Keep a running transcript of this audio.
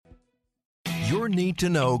Your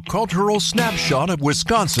need-to-know cultural snapshot of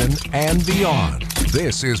Wisconsin and beyond.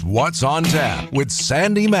 This is What's on Tap with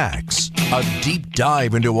Sandy Max. A deep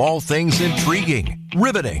dive into all things intriguing,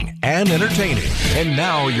 riveting, and entertaining. And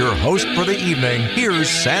now your host for the evening, here's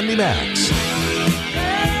Sandy Max.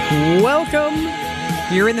 Welcome.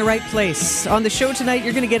 You're in the right place. On the show tonight,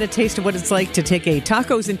 you're going to get a taste of what it's like to take a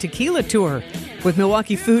tacos and tequila tour with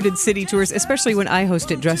Milwaukee Food and City Tours, especially when I host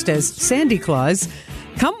it dressed as Sandy Claus.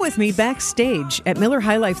 Come with me backstage at Miller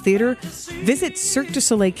High Life Theater. Visit Cirque du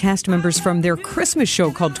Soleil cast members from their Christmas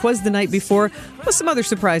show called 'Twas the Night Before, with some other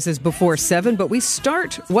surprises before 7. But we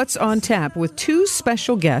start What's on Tap with two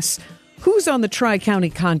special guests. Who's on the Tri-County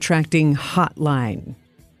Contracting Hotline?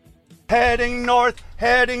 Heading north,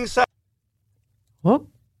 heading south. Well,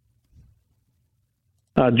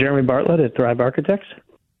 Jeremy Bartlett at Thrive Architects.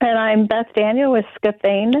 And I'm Beth Daniel with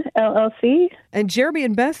Scathane LLC. And Jeremy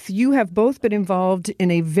and Beth, you have both been involved in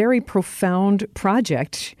a very profound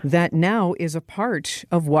project that now is a part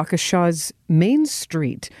of Waukesha's Main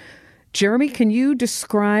Street. Jeremy, can you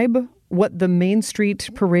describe what the Main Street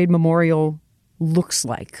Parade Memorial looks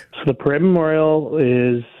like? So the Parade Memorial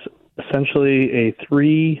is essentially a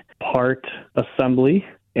 3-part assembly,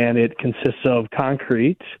 and it consists of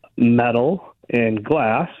concrete, metal, and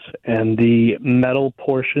glass, and the metal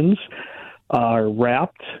portions are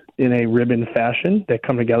wrapped in a ribbon fashion that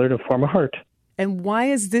come together to form a heart. And why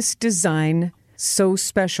is this design so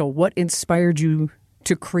special? What inspired you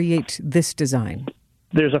to create this design?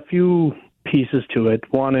 There's a few pieces to it.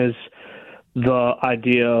 One is the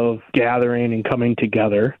idea of gathering and coming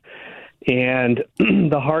together, and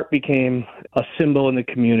the heart became a symbol in the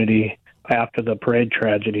community after the parade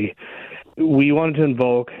tragedy. We wanted to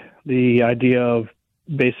invoke the idea of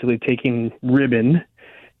basically taking ribbon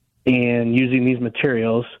and using these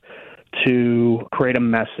materials to create a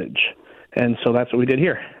message. And so that's what we did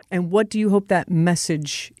here. And what do you hope that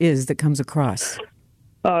message is that comes across?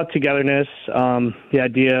 Togetherness. The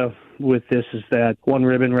idea with this is that one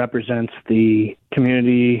ribbon represents the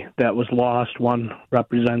community that was lost, one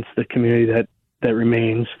represents the community that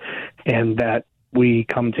remains, and that we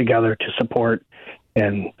come together to support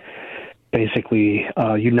and basically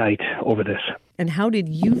unite over this. And how did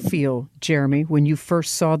you feel, Jeremy, when you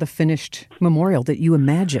first saw the finished memorial that you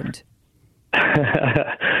imagined? That's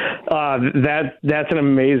an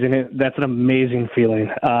amazing feeling.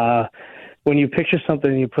 When you picture something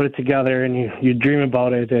and you put it together and you dream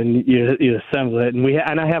about it and you assemble it,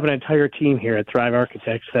 and I have an entire team here at Thrive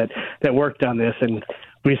Architects that worked on this, and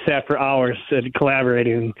we sat for hours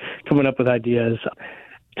collaborating and coming up with ideas.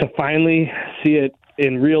 To finally see it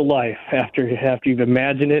in real life after you've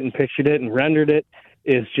imagined it and pictured it and rendered it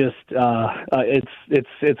is just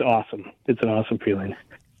it's awesome. It's an awesome feeling.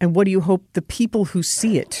 And what do you hope the people who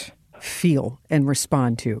see it feel and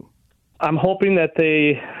respond to? I'm hoping that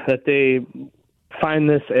they find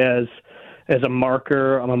this as a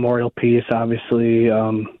marker, a memorial piece, obviously,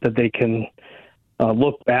 that they can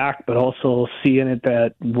look back, but also see in it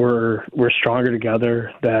that we're stronger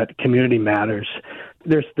together, that community matters.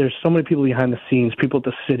 There's so many people behind the scenes, people at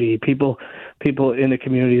the city, people in the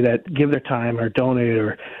community that give their time or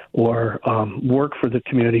donate or work for the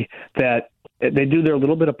community, that they do their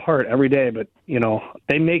little bit of part every day, but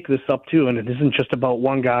they make this up too, and it isn't just about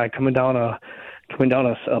one guy coming down a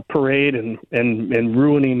parade and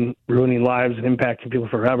ruining lives and impacting people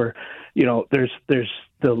forever. There's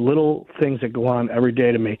the little things that go on every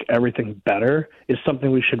day to make everything better is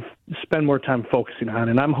something we should spend more time focusing on.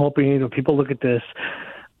 And I'm hoping people look at this,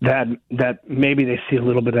 that maybe they see a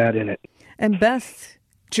little bit of that in it. And Beth,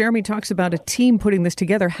 Jeremy talks about a team putting this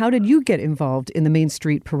together. How did you get involved in the Main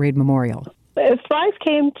Street Parade Memorial? Thrive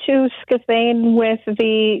came to Scathane with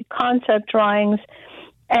the concept drawings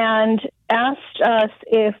and asked us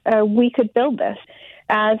if we could build this.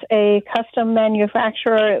 As a custom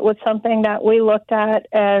manufacturer, it was something that we looked at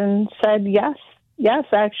and said, yes,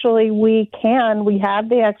 actually we can. We have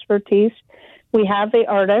the expertise. We have the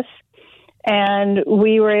artists. And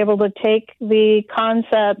we were able to take the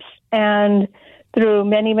concepts and through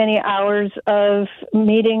many, many hours of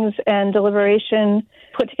meetings and deliberation,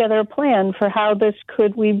 put together a plan for how this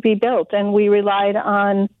could be built. And we relied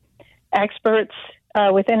on experts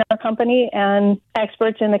within our company and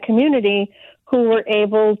experts in the community who were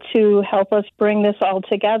able to help us bring this all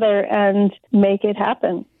together and make it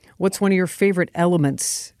happen. What's one of your favorite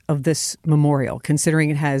elements of this memorial, considering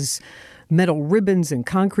it has metal ribbons and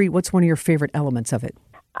concrete? What's one of your favorite elements of it?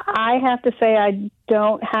 I have to say I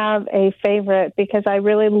don't have a favorite because I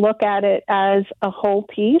really look at it as a whole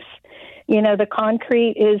piece. The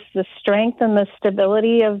concrete is the strength and the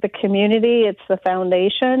stability of the community. It's the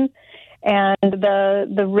foundation. And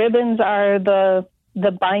the ribbons are the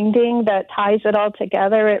binding that ties it all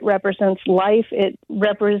together. It represents life. It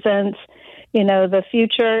represents, the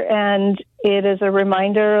future, and it is a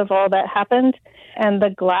reminder of all that happened. And the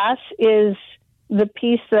glass is the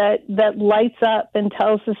piece that lights up and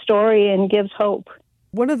tells the story and gives hope.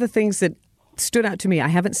 One of the things that stood out to me, I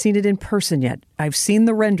haven't seen it in person yet. I've seen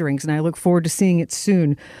the renderings, and I look forward to seeing it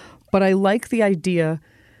soon. But I like the idea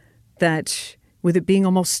that with it being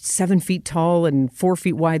almost 7 feet tall and 4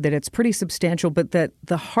 feet wide, that it's pretty substantial, but that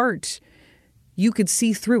the heart, you could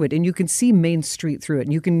see through it, and you can see Main Street through it,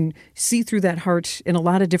 and you can see through that heart in a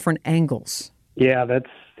lot of different angles. Yeah, that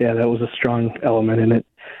was a strong element in it,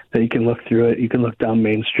 that you can look through it. You can look down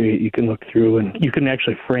Main Street. You can look through, and you can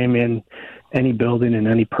actually frame in any building and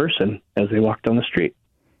any person as they walk down the street.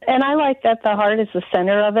 And I like that the heart is the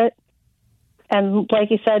center of it. And like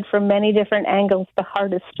you said, from many different angles, the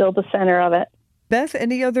heart is still the center of it. Beth,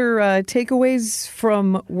 any other takeaways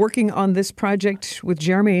from working on this project with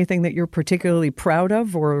Jeremy? Anything that you're particularly proud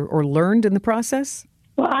of or learned in the process?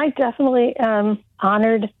 Well, I definitely am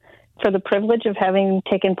honored for the privilege of having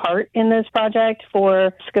taken part in this project,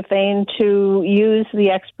 for Scafane to use the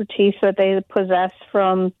expertise that they possess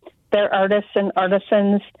from their artists and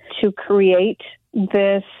artisans to create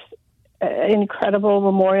this incredible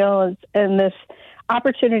memorial and this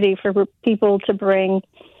opportunity for people to bring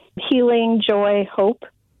healing, joy, hope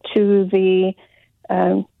to the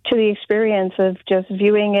experience of just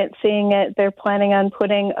viewing it, seeing it. They're planning on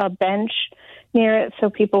putting a bench near it so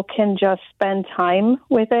people can just spend time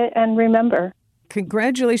with it and remember.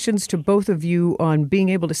 Congratulations to both of you on being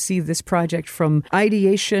able to see this project from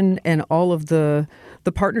ideation and all of the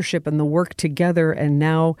partnership and the work together, and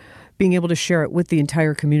now being able to share it with the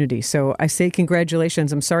entire community. So I say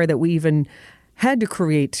congratulations. I'm sorry that we even had to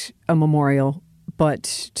create a memorial, but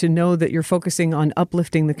to know that you're focusing on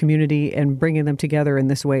uplifting the community and bringing them together in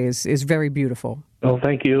this way is very beautiful. Well,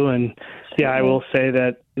 thank you. And I will say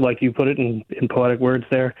that, like you put it in poetic words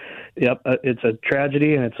there, it's a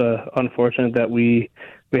tragedy, and it's unfortunate that we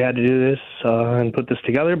had to do this and put this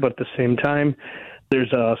together. But at the same time,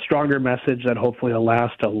 there's a stronger message that hopefully will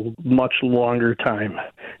last a much longer time.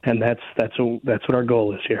 And that's what our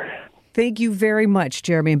goal is here. Thank you very much,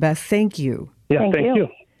 Jeremy and Beth. Thank you. Yeah, thank you.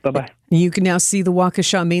 Bye-bye. You can now see the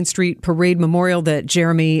Waukesha Main Street Parade Memorial that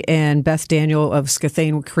Jeremy and Beth Daniel of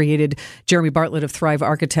Scafane created. Jeremy Bartlett of Thrive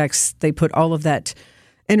Architects, they put all of that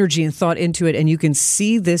energy and thought into it, and you can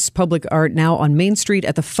see this public art now on Main Street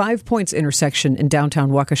at the 5 Points intersection in downtown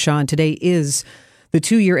Waukesha. And today is the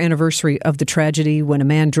 2-year anniversary of the tragedy when a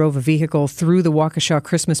man drove a vehicle through the Waukesha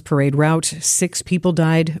Christmas Parade route. 6 people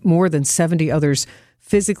died, more than 70 others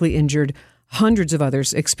physically injured, hundreds of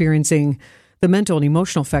others experiencing the mental and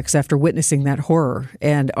emotional effects after witnessing that horror.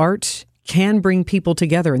 And art can bring people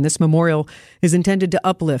together, and this memorial is intended to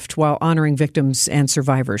uplift while honoring victims and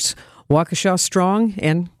survivors. Waukesha strong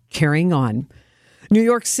and carrying on. New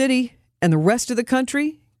York City and the rest of the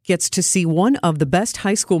country gets to see one of the best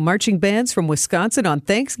high school marching bands from Wisconsin on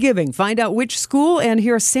Thanksgiving. Find out which school and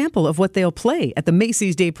hear a sample of what they'll play at the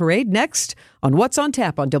Macy's Day Parade next on What's on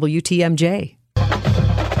Tap on WTMJ.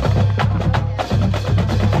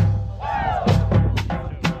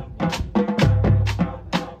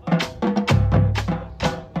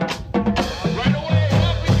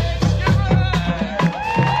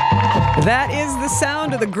 That is the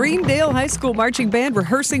sound of the Greendale High School Marching Band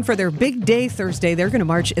rehearsing for their big day Thursday. They're going to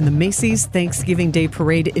march in the Macy's Thanksgiving Day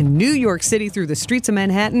Parade in New York City through the streets of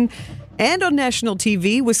Manhattan and on national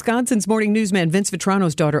TV. Wisconsin's morning newsman Vince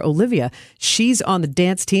Vitrano's daughter, Olivia, she's on the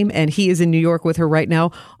dance team, and he is in New York with her right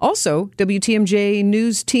now. Also, WTMJ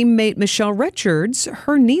News teammate Michelle Richards,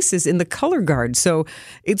 her niece is in the color guard. So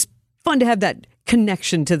it's fun to have that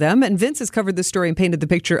connection to them. And Vince has covered the story and painted the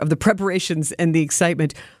picture of the preparations and the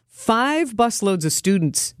excitement. 5 busloads of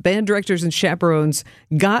students, band directors, and chaperones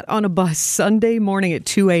got on a bus Sunday morning at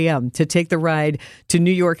 2 a.m. to take the ride to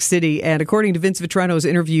New York City. And according to Vince Vitrano's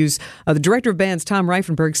interviews, the director of bands, Tom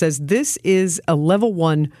Reifenberg, says this is a level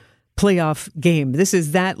 1 playoff game. This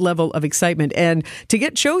is that level of excitement. And to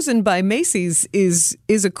get chosen by Macy's is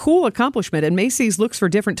a cool accomplishment. And Macy's looks for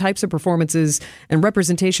different types of performances and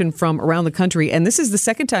representation from around the country. And this is the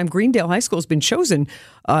second time Greendale High School has been chosen.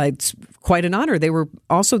 It's quite an honor. They were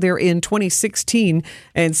also there in 2016.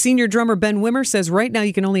 And senior drummer Ben Wimmer says right now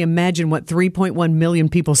you can only imagine what 3.1 million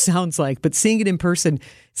people sounds like. But seeing it in person,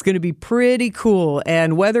 it's going to be pretty cool.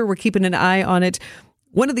 And whether we're keeping an eye on it,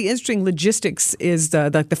 one of the interesting logistics is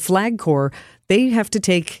the Flag Corps. They have to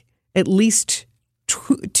take at least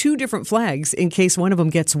two different flags in case one of them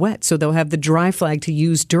gets wet. So they'll have the dry flag to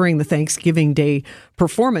use during the Thanksgiving Day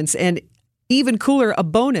performance. And Even cooler, a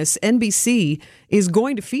bonus, NBC is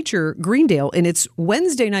going to feature Greendale in its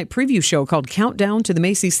Wednesday night preview show called Countdown to the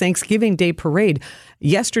Macy's Thanksgiving Day Parade.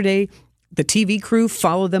 Yesterday, the TV crew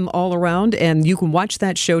followed them all around, and you can watch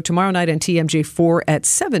that show tomorrow night on TMJ4 at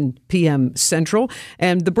 7 p.m. Central.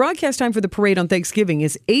 And the broadcast time for the parade on Thanksgiving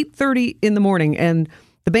is 8:30 in the morning, and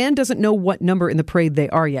the band doesn't know what number in the parade they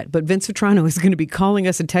are yet, but Vince Vitrano is going to be calling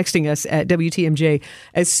us and texting us at WTMJ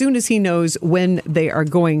as soon as he knows when they are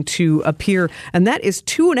going to appear. And that is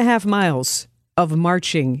 2.5 miles of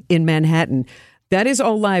marching in Manhattan. That is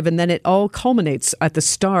all live, and then it all culminates at the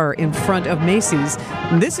Star in front of Macy's.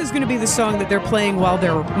 And this is going to be the song that they're playing while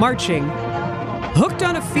they're marching. Hooked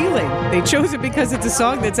on a Feeling. They chose it because it's a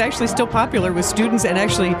song that's actually still popular with students and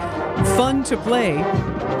actually fun to play.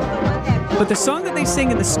 But the song that they sing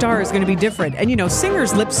in the Star is going to be different. And, you know,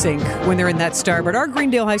 singers lip sync when they're in that Star. But our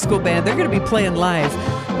Greendale High School band, they're going to be playing live.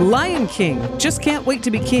 Lion King, Just Can't Wait to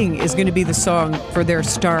Be King, is going to be the song for their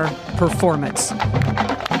Star performance.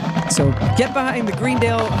 So get behind the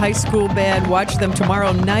Greendale High School band. Watch them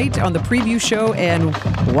tomorrow night on the preview show and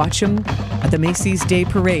watch them at the Macy's Day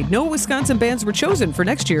Parade. No Wisconsin bands were chosen for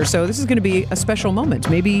next year, so this is going to be a special moment.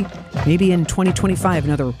 Maybe in 2025,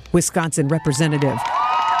 another Wisconsin representative.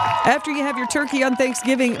 After you have your turkey on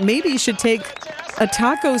Thanksgiving, maybe you should take a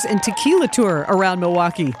tacos and tequila tour around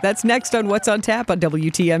Milwaukee. That's next on What's on Tap on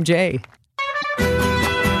WTMJ.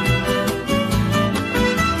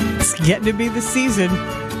 It's getting to be the season.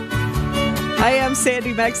 I am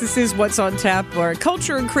Sandy Max. This is What's on Tap, our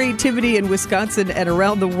culture and creativity in Wisconsin and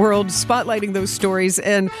around the world, spotlighting those stories.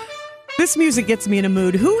 And this music gets me in a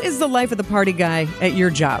mood. Who is the life of the party guy at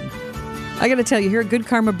your job? I got to tell you, here at Good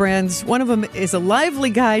Karma Brands, one of them is a lively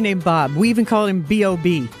guy named Bob. We even call him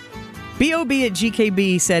B.O.B. B.O.B. at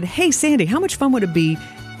GKB said, "Hey, Sandy, how much fun would it be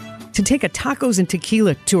to take a tacos and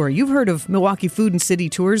tequila tour? You've heard of Milwaukee Food and City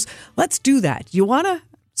Tours. Let's do that. You want to?"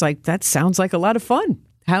 It's like, that sounds like a lot of fun.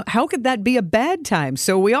 How could that be a bad time?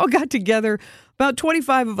 So we all got together. About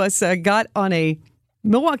 25 of us got on a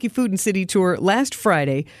Milwaukee Food and City tour last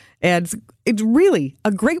Friday. And it's really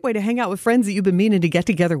a great way to hang out with friends that you've been meaning to get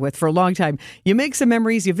together with for a long time. You make some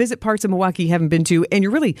memories, you visit parts of Milwaukee you haven't been to, and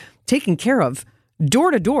you're really taken care of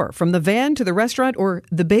door to door, from the van to the restaurant or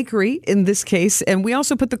the bakery in this case. And we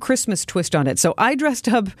also put the Christmas twist on it. So I dressed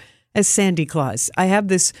up as Santa Claus. I have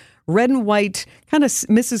this red and white kind of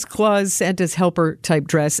Mrs. Claus, Santa's helper type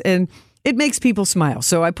dress, and it makes people smile.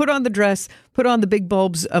 So I put on the dress, put on the big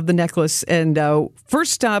bulbs of the necklace, and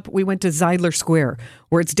first stop, we went to Zeidler Square,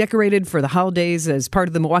 where it's decorated for the holidays as part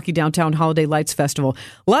of the Milwaukee Downtown Holiday Lights Festival.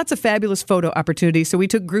 Lots of fabulous photo opportunities. So we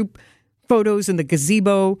took group photos in the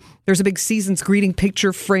gazebo. There's a big season's greeting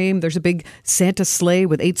picture frame. There's a big Santa sleigh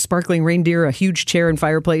with 8 sparkling reindeer, a huge chair and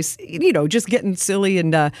fireplace. You know, just getting silly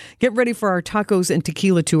and get ready for our tacos and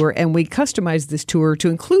tequila tour. And we customized this tour to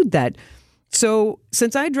include that. So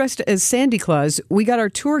since I dressed as Santa Claus, we got our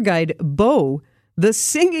tour guide, Bo, the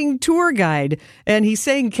singing tour guide. And he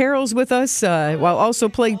sang carols with us while also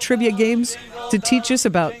playing trivia games to teach us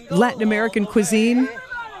about Latin American cuisine.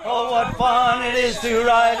 Oh, what fun it is to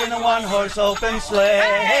ride in a one-horse open sleigh.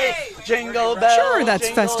 Hey, jingle bells. Sure, that's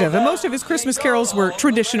jingle festive. bells. And most of his Christmas carols were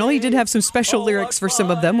traditional. He did have some special lyrics for some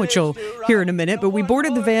of them, which you'll hear in a minute. But we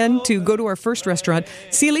boarded the van to go to our first restaurant,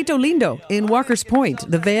 Cielito Lindo in Walker's Point.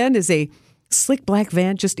 The van is a slick black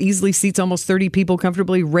van, just easily seats almost 30 people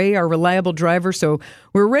comfortably. Ray, our reliable driver, so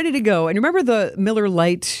we're ready to go. And remember the Miller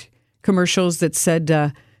Lite commercials that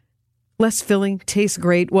said, less filling, tastes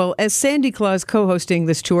great? Well, as Santa Claus co-hosting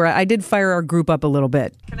this tour, I did fire our group up a little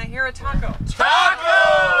bit. Can I hear a taco?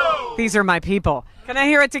 Taco! These are my people. Can I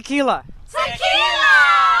hear a tequila? Tequila!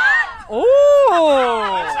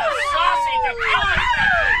 Oh!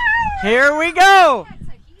 Here we go!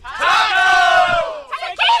 Taco!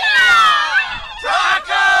 Tequila!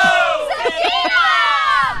 Taco!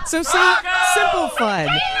 Tequila! So see, simple fun.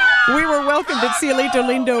 We were welcomed at Cielito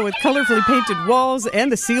Lindo with colorfully painted walls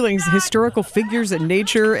and the ceiling's historical figures and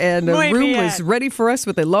nature, and the room was ready for us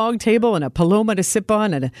with a long table and a paloma to sip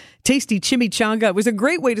on and a tasty chimichanga. It was a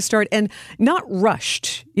great way to start and not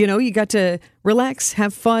rushed. You know, you got to relax,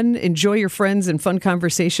 have fun, enjoy your friends and fun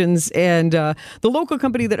conversations. And the local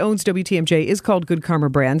company that owns WTMJ is called Good Karma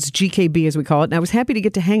Brands, GKB as we call it. And I was happy to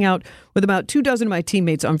get to hang out with about 24 of my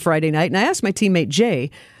teammates on Friday night. And I asked my teammate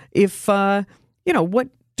Jay if, what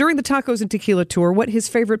during the tacos and tequila tour, what his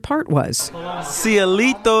favorite part was.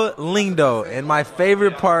 Cielito Lindo. And my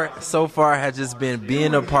favorite part so far has just been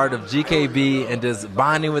being a part of GKB and just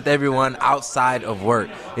bonding with everyone outside of work.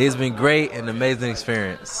 It's been great and amazing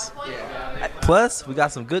experience. Plus, we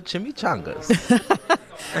got some good chimichangas.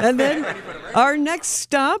 And then our next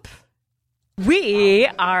stop, We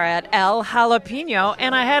are at El Jalapeno,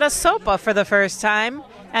 and I had a sopa for the first time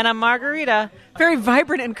and a margarita. Very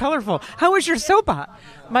vibrant and colorful. How was your sopa?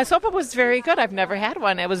 My sopa was very good. I've never had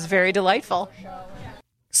one. It was very delightful.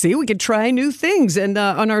 See, we could try new things. And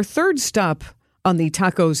on our third stop on the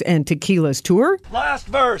Tacos and Tequilas tour. Last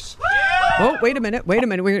verse. Oh, wait a minute. We're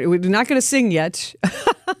not going to sing yet.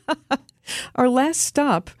 Our last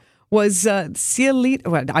stop was Cielito.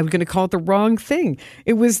 Well, I'm going to call it the wrong thing.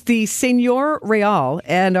 It was the Señor Real,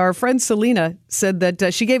 and our friend Selena said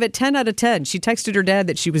that she gave it 10 out of 10. She texted her dad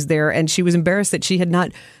that she was there, and she was embarrassed that she had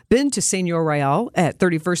not been to Señor Real at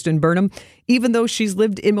 31st and Burnham, even though she's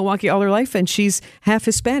lived in Milwaukee all her life, and she's half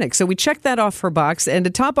Hispanic. So we checked that off her box, and to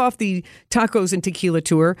top off the Tacos and Tequila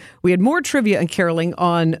tour, we had more trivia and caroling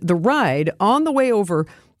on the ride on the way over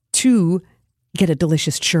to get a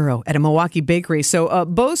delicious churro at a Milwaukee bakery. So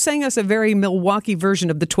Bo sang us a very Milwaukee version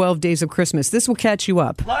of the 12 Days of Christmas. This will catch you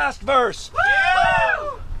up. Last verse.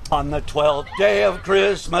 On the 12th day of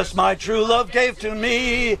Christmas, my true love gave to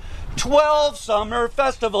me 12 summer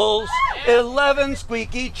festivals, 11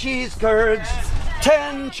 squeaky cheese curds,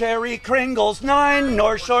 10 cherry Kringles, 9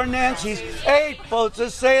 North Shore Nancy's, 8 boats a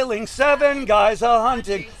sailing, 7 guys a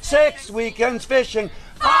hunting, 6 weekends fishing,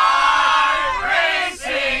 5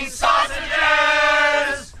 racing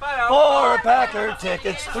sausages, 4 Packer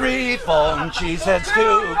tickets, 3 phone cheeseheads,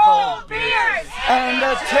 2 cold beers, and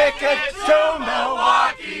a ticket to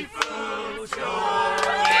Milwaukee Food Tour.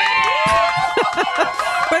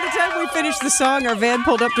 By the time we finished the song, our van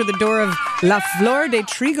pulled up to the door of La Flor de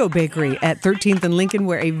Trigo Bakery at 13th and Lincoln,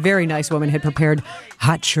 where a very nice woman had prepared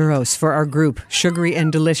hot churros for our group. Sugary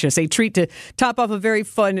and delicious. A treat to top off a very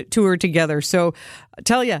fun tour together. So, I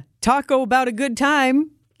tell you, taco about a good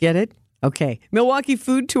time. Get it? Okay.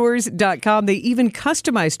 MilwaukeeFoodTours.com. They even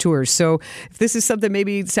customize tours. So if this is something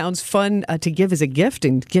maybe sounds fun to give as a gift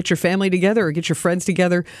and get your family together or get your friends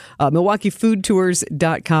together,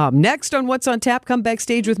 MilwaukeeFoodTours.com. Next on What's on Tap, come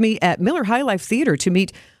backstage with me at Miller High Life Theater to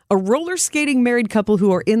meet a roller skating married couple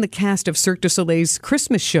who are in the cast of Cirque du Soleil's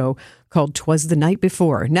Christmas show called 'Twas the Night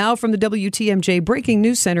Before. Now from the WTMJ Breaking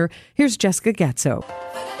News Center, here's Jessica Gatzo.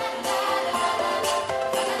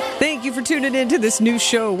 Thank you for tuning in to this new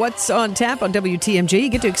show, What's on Tap on WTMJ. You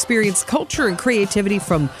get to experience culture and creativity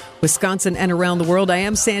from Wisconsin and around the world. I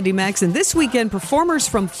am Sandy Max, and this weekend, performers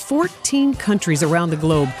from 14 countries around the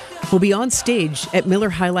globe will be on stage at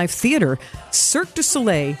Miller High Life Theater. Cirque du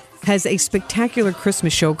Soleil has a spectacular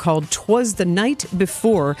Christmas show called 'Twas the Night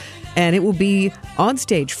Before, and it will be on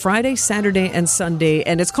stage Friday, Saturday, and Sunday.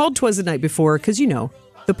 And it's called 'Twas the Night Before because, you know,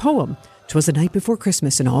 the poem 'Twas the Night Before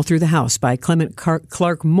Christmas and All Through the House by Clement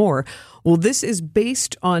Clark Moore. Well, this is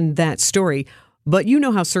based on that story, but you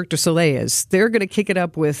know how Cirque du Soleil is. They're going to kick it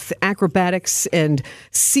up with acrobatics and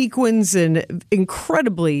sequins and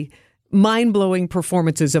incredibly mind-blowing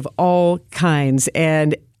performances of all kinds.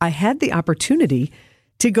 And I had the opportunity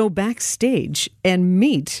to go backstage and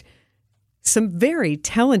meet some very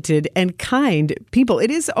talented and kind people. It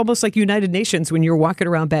is almost like United Nations when you're walking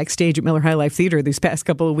around backstage at Miller High Life Theater these past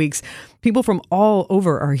couple of weeks. People from all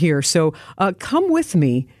over are here. So come with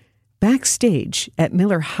me backstage at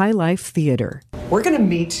Miller High Life Theater. We're going to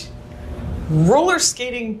meet roller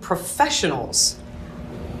skating professionals.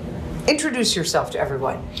 Introduce yourself to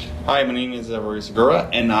everyone. Hi, my name is Rory Segura,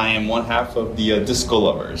 and I am one half of the Disco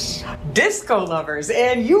Lovers. Disco Lovers,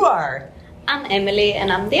 and you are? I'm Emily,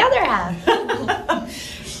 and I'm the other half.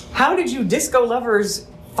 How did you Disco Lovers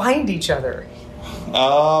find each other?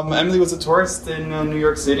 Emily was a tourist in New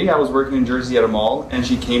York City. I was working in Jersey at a mall, and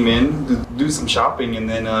she came in to do some shopping, and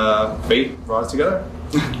then fate brought us together.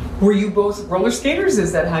 Were you both roller skaters?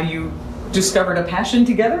 Is that how you discovered a passion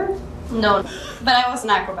together? No, but I was an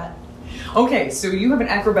acrobat. Okay, so you have an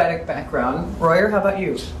acrobatic background. Royer, how about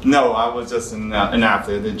you? No, I was just an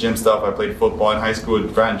athlete. I did gym stuff. I played football in high school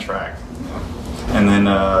and ran track. And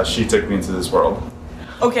then she took me into this world.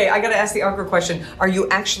 Okay, I gotta ask the awkward question. Are you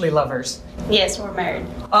actually lovers? Yes, we're married.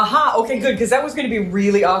 Aha, okay, good, because that was going to be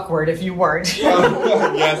really awkward if you weren't.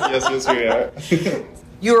 Yes, we are.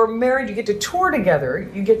 You're married, you get to tour together,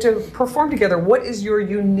 you get to perform together. What is your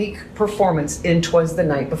unique performance in 'Twas the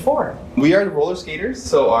Night Before? We are the roller skaters,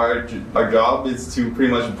 so our job is to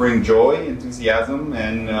pretty much bring joy, enthusiasm,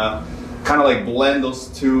 and kind of like blend those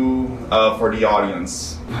two for the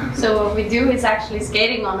audience. So what we do is actually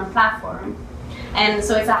skating on a platform. And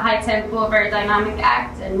so it's a high tempo, very dynamic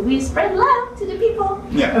act, and we spread love to the people.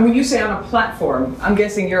 Yeah. And when you say on a platform, I'm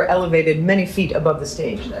guessing you're elevated many feet above the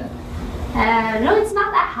stage then? No, it's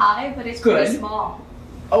not that high, but it's Good. pretty small.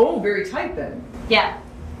 Oh, very tight then. Yeah.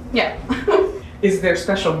 Is there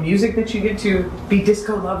special music that you get to be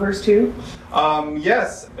disco lovers too?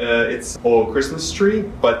 Yes, it's Old Christmas Tree,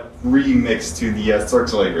 but remixed to the Cirque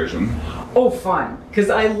du Soleil version. Oh, fun. Because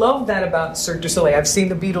I love that about Cirque du Soleil. I've seen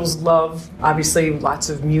the Beatles love, obviously, lots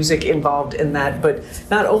of music involved in that. But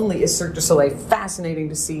not only is Cirque du Soleil fascinating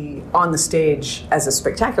to see on the stage as a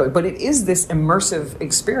spectacular, but it is this immersive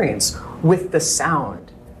experience with the sound.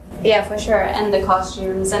 Yeah, for sure. And the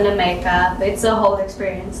costumes and the makeup. It's a whole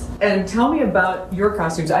experience. And tell me about your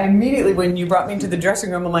costumes. I immediately, when you brought me into the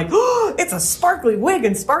dressing room, I'm like, oh, it's a sparkly wig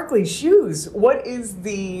and sparkly shoes. What is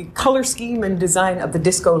the color scheme and design of the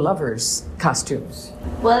Disco Lovers costumes?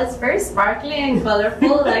 Well, it's very sparkly and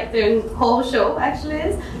colorful, like the whole show actually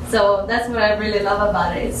is. So that's what I really love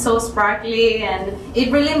about it. It's so sparkly and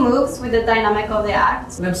it really moves with the dynamic of the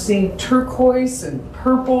act. And I'm seeing turquoise and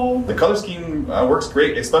purple. The color scheme works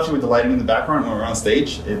great, especially with the lighting in the background when we're on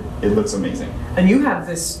stage. It looks amazing. And you have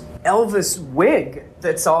this Elvis wig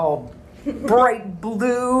that's all bright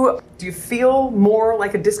blue. Do you feel more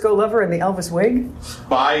like a disco lover in the Elvis wig?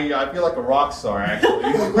 I feel like a rock star,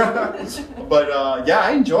 actually. But yeah,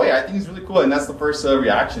 I enjoy it. I think it's really cool, and that's the first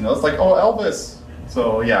reaction. I was like, oh, Elvis.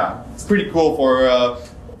 So yeah, it's pretty cool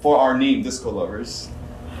for our name, Disco Lovers.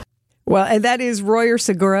 Well, and that is Royer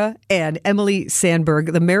Segura and Emily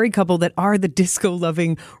Sandberg, the married couple that are the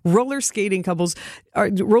disco-loving roller skating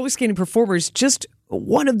performers. Just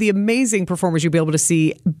one of the amazing performers you'll be able to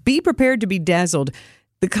see. Be prepared to be dazzled.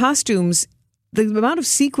 The costumes, the amount of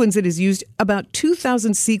sequins that is used, about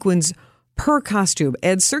 2,000 sequins per costume.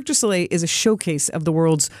 And Cirque du Soleil is a showcase of the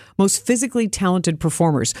world's most physically talented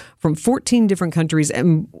performers from 14 different countries.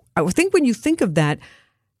 And I think when you think of that,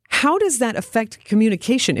 how does that affect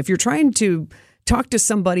communication? If you're trying to talk to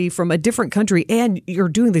somebody from a different country and you're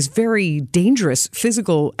doing these very dangerous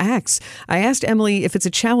physical acts, I asked Emily if it's a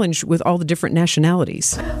challenge with all the different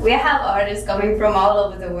nationalities. We have artists coming from all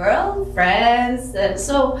over the world, France, and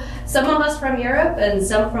so some of us from Europe and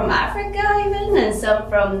some from Africa even, and some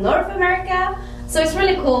from North America. So it's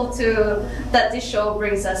really cool that this show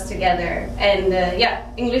brings us together. And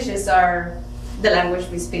yeah, English is the language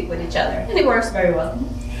we speak with each other, and it works very well.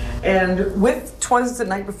 And with 'Twas the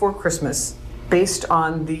Night Before Christmas, based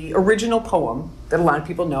on the original poem that a lot of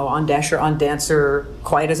people know, On Dasher, On Dancer,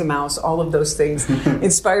 Quiet as a Mouse, all of those things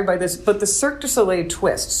inspired by this, but the Cirque du Soleil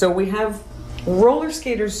twist. So we have roller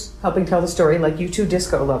skaters helping tell the story, like you two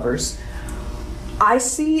disco lovers. I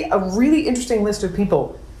see a really interesting list of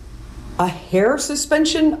people. A hair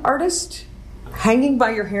suspension artist hanging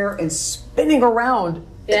by your hair and spinning around.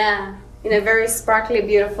 Yeah, in a very sparkly,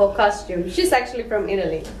 beautiful costume. She's actually from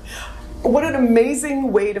Italy. What an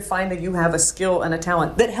amazing way to find that you have a skill and a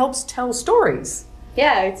talent that helps tell stories.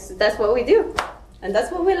 Yeah, that's what we do. And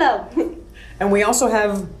that's what we love. And we also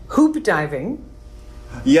have hoop diving.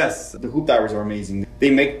 Yes, the hoop divers are amazing.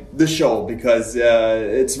 They make the show because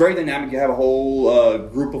it's very dynamic. You have a whole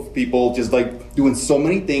group of people just like doing so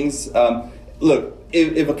many things. Look,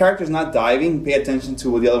 if a character's not diving, pay attention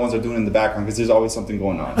to what the other ones are doing in the background because there's always something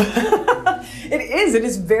going on. It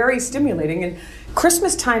is very stimulating. And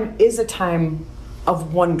Christmas time is a time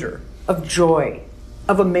of wonder, of joy,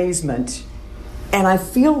 of amazement. And I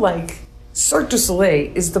feel like Cirque du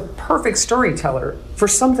Soleil is the perfect storyteller for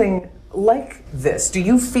something like this. Do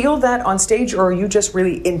you feel that on stage, or are you just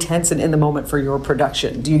really intense and in the moment for your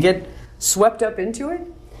production? Do you get swept up into it?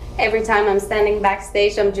 Every time I'm standing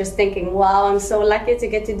backstage, I'm just thinking, wow, I'm so lucky to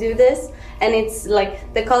get to do this. And it's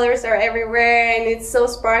like the colors are everywhere and it's so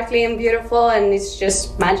sparkly and beautiful and it's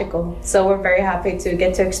just magical. So we're very happy to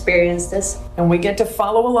get to experience this. And we get to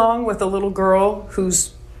follow along with a little girl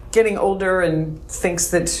who's getting older and thinks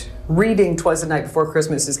that reading 'Twas the Night Before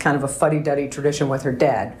Christmas is kind of a fuddy-duddy tradition with her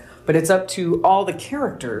dad. But it's up to all the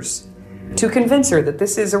characters to convince her that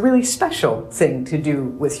this is a really special thing to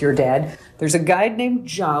do with your dad. There's a guide named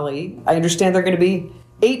Jolly. I understand they're going to be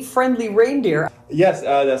 8 friendly reindeer. Yes,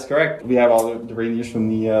 that's correct. We have all the reindeers from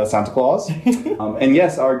the Santa Claus. And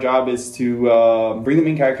yes, our job is to bring the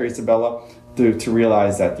main character, Isabella, to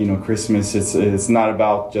realize that, Christmas is not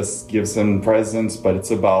about just gifts and presents, but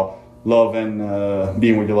it's about love and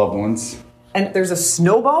being with your loved ones. And there's a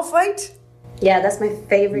snowball fight? Yeah, that's my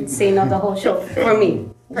favorite scene of the whole show for me.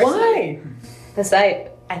 Why? Because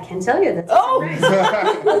I can't tell you that. Oh!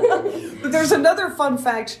 But there's another fun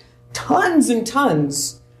fact. Tons and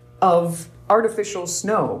tons of artificial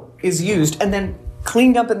snow is used and then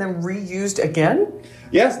cleaned up and then reused again?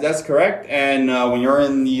 Yes, that's correct. And when you're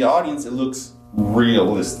in the audience, it looks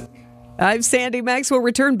realistic. I'm Sandy Max. We'll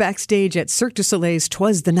return backstage at Cirque du Soleil's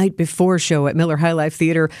 'Twas the Night Before show at Miller High Life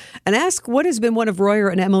Theater and ask what has been one of Royer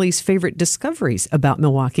and Emily's favorite discoveries about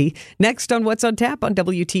Milwaukee. Next on What's on Tap on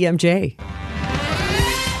WTMJ.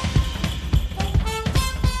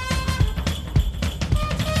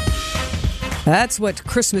 That's what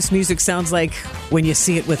Christmas music sounds like when you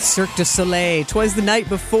see it with Cirque du Soleil. 'Twas the Night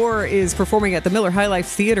Before is performing at the Miller High Life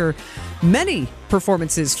Theater. Many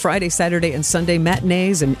performances, Friday, Saturday, and Sunday,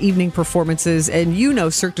 matinees and evening performances. And you know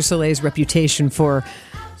Cirque du Soleil's reputation for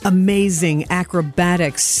amazing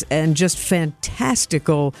acrobatics and just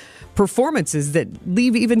fantastical performances that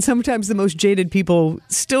leave even sometimes the most jaded people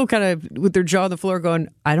still kind of with their jaw on the floor going,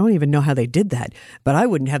 I don't even know how they did that, but I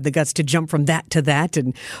wouldn't have the guts to jump from that to that.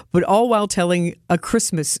 But all while telling a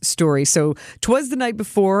Christmas story. So 'twas the night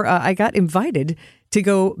before I got invited to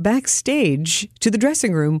go backstage to the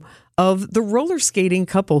dressing room of the roller skating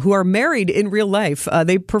couple who are married in real life.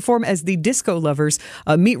 They perform as the Disco Lovers.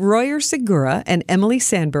 Meet Royer Segura and Emily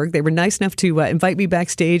Sandberg. They were nice enough to invite me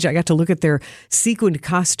backstage. I got to look at their sequined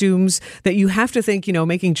costumes that you have to think,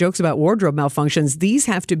 making jokes about wardrobe malfunctions. These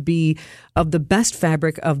have to be of the best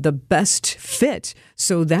fabric, of the best fit.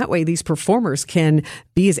 So that way these performers can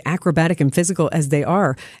be as acrobatic and physical as they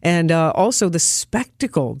are. And also the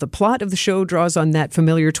spectacle, the plot of the show draws on that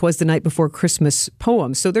familiar 'Twas the Night Before Christmas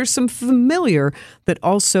poem. So there's some familiar that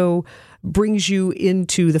also brings you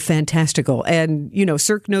into the fantastical. And,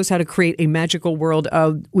 Cirque knows how to create a magical world.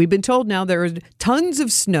 We've been told now there are tons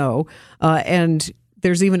of snow and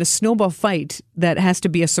there's even a snowball fight that has to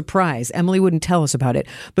be a surprise. Emily wouldn't tell us about it.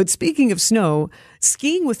 But speaking of snow,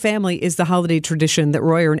 skiing with family is the holiday tradition that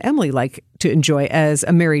Royer and Emily like to enjoy as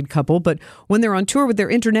a married couple. But when they're on tour with their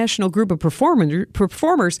international group of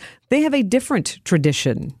performers, they have a different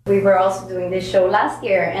tradition. We were also doing this show last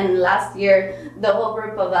year, and last year the whole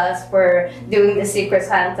group of us were doing the Secret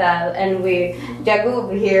Santa, and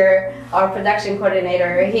Jagub here, our production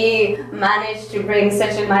coordinator, he managed to bring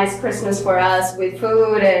such a nice Christmas for us with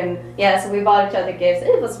food, and so we bought each other gifts.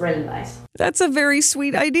 It was really nice. That's a very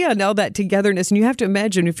sweet idea. Now that togetherness, and you have to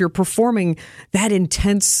imagine if you're performing that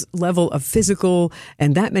intense level of physical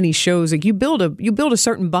and that many shows, like you build a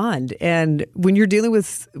certain bond. And when you're dealing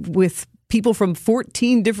with people from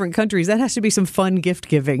 14 different countries, that has to be some fun gift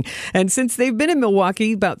giving. And since they've been in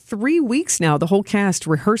Milwaukee about 3 weeks now, the whole cast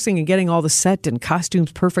rehearsing and getting all the set and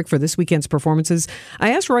costumes perfect for this weekend's performances,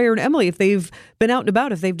 I asked Royer and Emily if they've been out and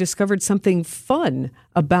about, if they've discovered something fun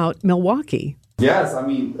about Milwaukee. Yes,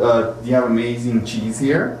 you have amazing cheese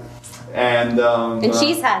here. And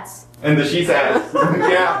cheese hats. And the cheese hats.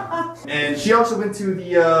 Yeah. And she also went to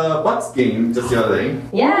the Bucks game just the other day.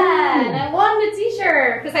 Yeah, and I won the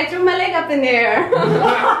t-shirt because I threw my leg up in there.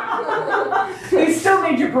 They still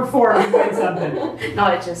made you perform and win something. No,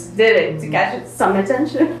 I just did it to catch some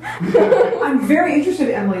attention. I'm very interested,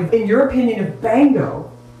 Emily, in your opinion of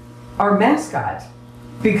Bango, our mascot,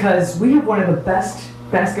 because we have one of the best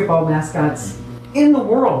basketball mascots in the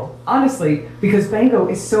world, honestly, because Bango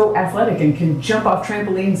is so athletic and can jump off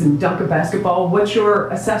trampolines and dunk a basketball. What's your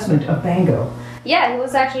assessment of Bango? Yeah, he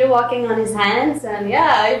was actually walking on his hands, and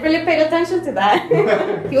I really paid attention to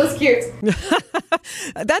that. He was cute.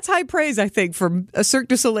 That's high praise, I think, from a Cirque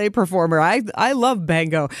du Soleil performer. I love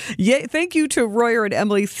Bango. Yeah, thank you to Royer and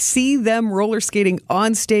Emily. See them roller skating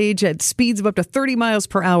on stage at speeds of up to 30 miles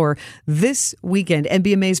per hour this weekend, and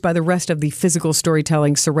be amazed by the rest of the physical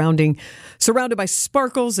storytelling surrounded by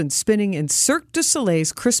sparkles and spinning in Cirque du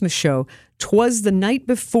Soleil's Christmas show, 'Twas the Night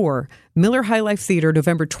Before, Miller High Life Theater,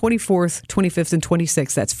 November 24th, 25th, and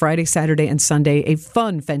 26th. That's Friday, Saturday, and Sunday. A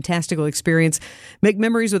fun, fantastical experience. Make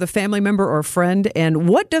memories with a family member or a friend. And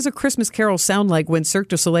what does a Christmas carol sound like when Cirque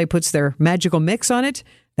du Soleil puts their magical mix on it?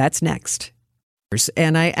 That's next.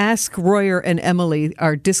 And I ask Royer and Emily,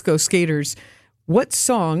 our disco skaters, what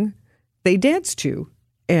song they dance to.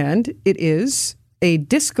 And it is a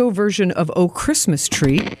disco version of "Oh Christmas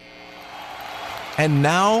Tree." And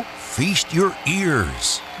now, feast your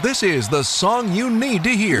ears. This is the song you need to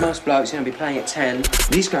hear. Most blokes are going to be playing at 10.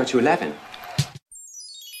 These go to 11.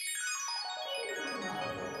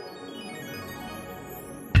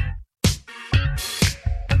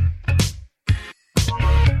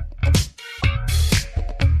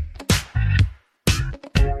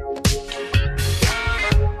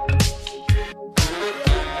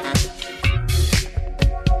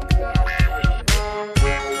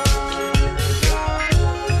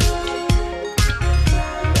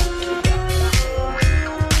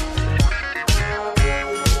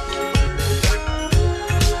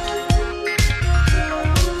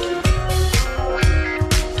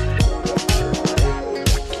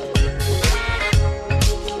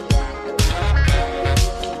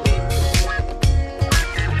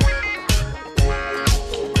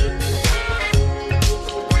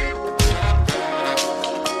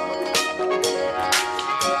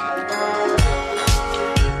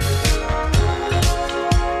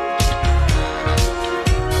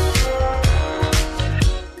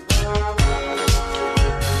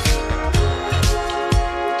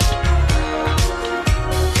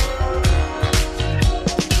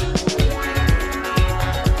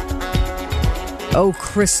 Oh,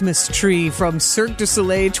 Christmas Tree from Cirque du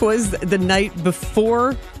Soleil. 'Twas the night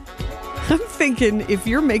before. I'm thinking if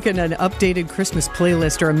you're making an updated Christmas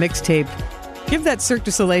playlist or a mixtape, give that Cirque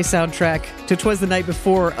du Soleil soundtrack to 'Twas the Night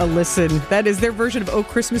Before a listen. That is their version of Oh,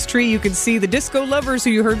 Christmas Tree. You can see the disco lovers who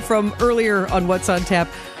you heard from earlier on What's on Tap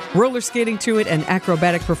roller skating to it, and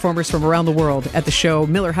acrobatic performers from around the world at the show,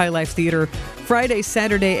 Miller High Life Theater, Friday,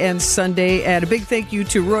 Saturday, and Sunday. And a big thank you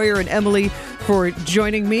to Royer and Emily for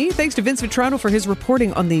joining me. Thanks to Vince Vitrano for his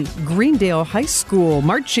reporting on the Greendale High School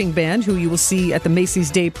Marching Band, who you will see at the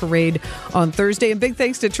Macy's Day Parade on Thursday. And big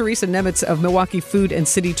thanks to Teresa Nemitz of Milwaukee Food and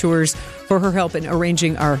City Tours for her help in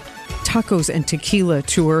arranging our Tacos and Tequila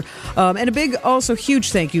tour. And a big, also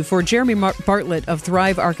huge thank you for Jeremy Bartlett of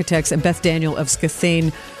Thrive Architects and Beth Daniel of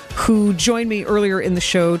Scathane, who joined me earlier in the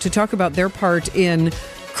show to talk about their part in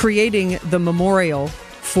creating the memorial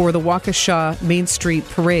for the Waukesha Main Street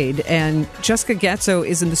Parade. And Jessica Gatzo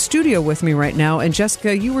is in the studio with me right now. And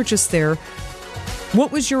Jessica, you were just there.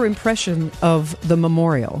 What was your impression of the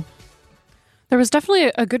memorial? There was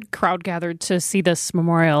definitely a good crowd gathered to see this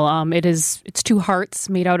memorial. It's two hearts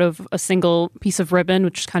made out of a single piece of ribbon,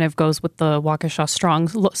 which kind of goes with the Waukesha Strong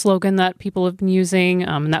slogan that people have been using.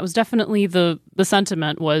 And that was definitely the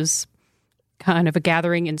sentiment, was kind of a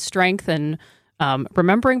gathering in strength and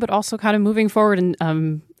remembering, but also kind of moving forward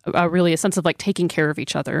and really a sense of like taking care of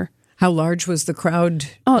each other. How large was the crowd?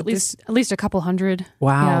 Oh, at least a couple hundred.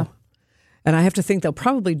 Wow. Yeah. And I have to think they'll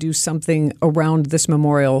probably do something around this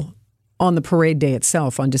memorial on the parade day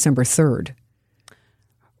itself on December 3rd.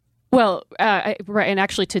 Well, right, and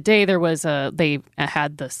actually today there was they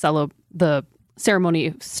had the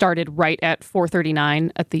ceremony started right at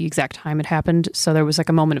 4:39 at the exact time it happened. So there was like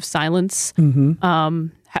a moment of silence,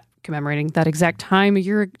 commemorating that exact time a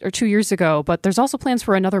year or 2 years ago. But there's also plans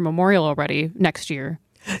for another memorial already next year.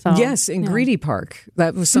 So, yes, in Greedy Park.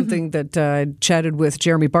 That was something that I chatted with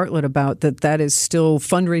Jeremy Bartlett about, that is still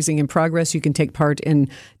fundraising in progress. You can take part in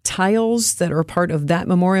tiles that are part of that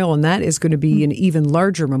memorial, and that is going to be an even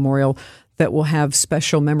larger memorial that will have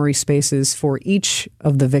special memory spaces for each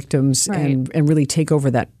of the victims, right, and really take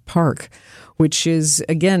over that park, which is,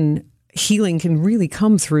 again, healing can really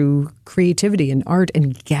come through creativity and art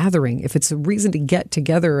and gathering. If it's a reason to get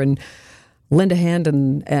together and lend a hand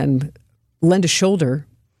and lend a shoulder,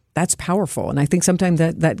 that's powerful. And I think sometimes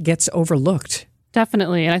that gets overlooked.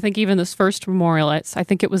 Definitely. And I think even this first memorial, I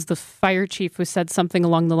think it was the fire chief who said something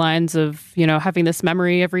along the lines of, having this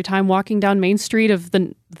memory every time walking down Main Street of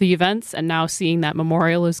the events, and now seeing that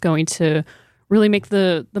memorial is going to really make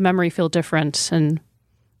the memory feel different and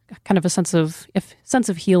kind of a sense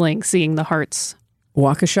of healing, seeing the hearts.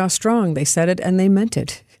 Waukesha Strong. They said it and they meant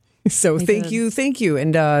it. So thank you.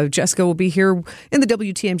 And Jessica will be here in the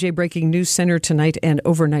WTMJ Breaking News Center tonight and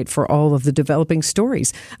overnight for all of the developing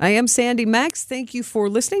stories. I am Sandy Max. Thank you for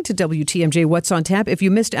listening to WTMJ What's on Tap. If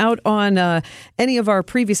you missed out on any of our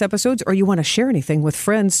previous episodes, or you want to share anything with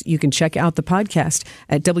friends, you can check out the podcast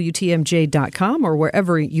at WTMJ.com or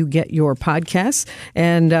wherever you get your podcasts.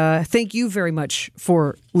 And thank you very much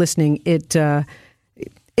for listening.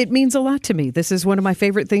 It means a lot to me. This is one of my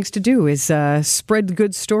favorite things to do, is spread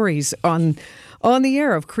good stories on the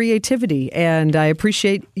air of creativity, and I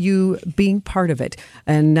appreciate you being part of it.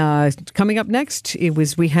 And coming up next,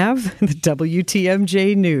 we have the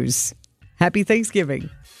WTMJ News. Happy Thanksgiving.